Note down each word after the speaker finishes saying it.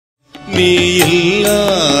நீ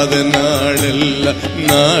இல்லாத நாளெல்லாம்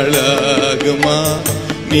நாளாகுமா?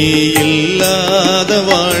 நீ இல்லாத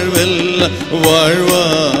வாழ்வெல்லாம்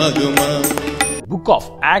வாழ்வாகுமா? Book of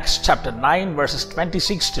Acts chapter 9 verses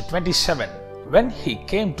 26 to 27. When he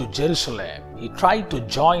came to Jerusalem, he tried to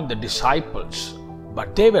join the disciples, but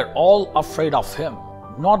they were all afraid of him,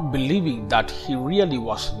 not believing that he really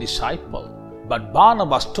was a disciple. But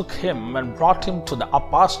Barnabas took him and brought him to the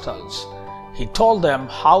apostles. He told them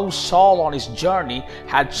how Saul on his journey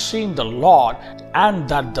had seen the Lord, and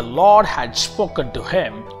that the Lord had spoken to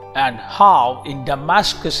him, and how in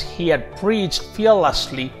Damascus he had preached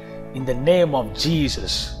fearlessly in the name of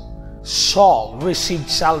Jesus. Saul received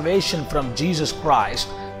salvation from Jesus Christ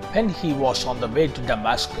when he was on the way to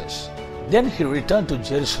Damascus. Then he returned to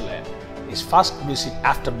Jerusalem, his first visit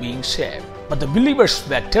after being saved. But the believers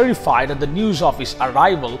were terrified at the news of his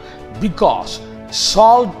arrival because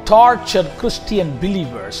Saul tortured Christian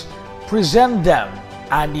believers, imprisoned them,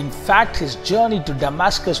 and in fact his journey to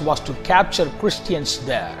Damascus was to capture Christians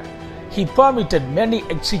there. He permitted many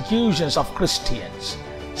executions of Christians.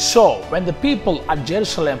 So when the people at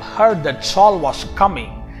Jerusalem heard that Saul was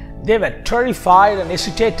coming, they were terrified and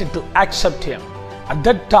hesitated to accept him. At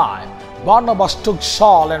that time, Barnabas took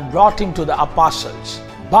Saul and brought him to the apostles.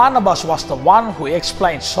 Barnabas was the one who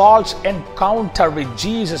explained Saul's encounter with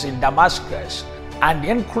Jesus in Damascus and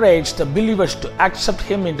encouraged the believers to accept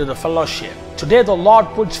him into the fellowship. Today the Lord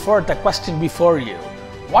puts forth a question before you.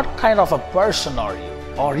 What kind of a person are you?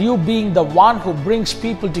 Are you being the one who brings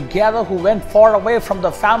people together who went far away from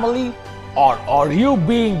the family? Or are you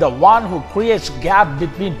being the one who creates gap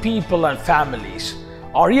between people and families?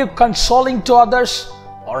 Are you consoling to others,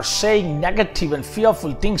 or saying negative and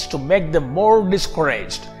fearful things to make them more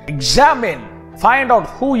discouraged? Examine, find out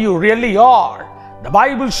who you really are. The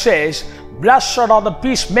Bible says, "Blessed are the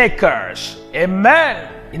peacemakers." Amen.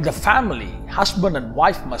 In the family, husband and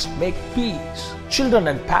wife must make peace. Children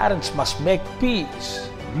and parents must make peace.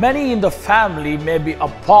 Many in the family may be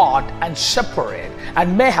apart and separate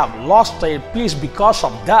and may have lost their peace because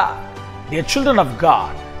of that. Dear children of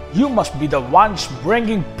God, you must be the ones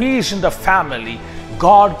bringing peace in the family.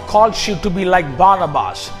 God calls you to be like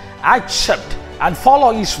Barnabas. Accept and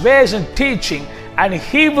follow his ways and teaching, and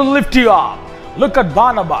he will lift you up. Look at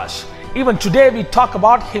Barnabas. Even today we talk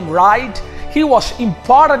about him, right? He was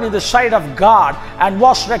important in the sight of God and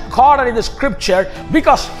was recorded in the scripture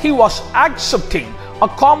because he was accepting,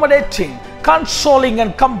 accommodating, consoling,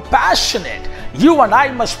 and compassionate. You and I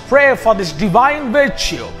must pray for this divine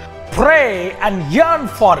virtue. Pray and yearn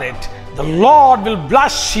for it. The Lord will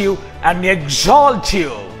bless you and exalt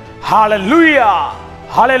you. Hallelujah!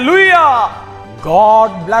 Hallelujah!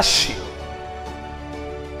 God bless you.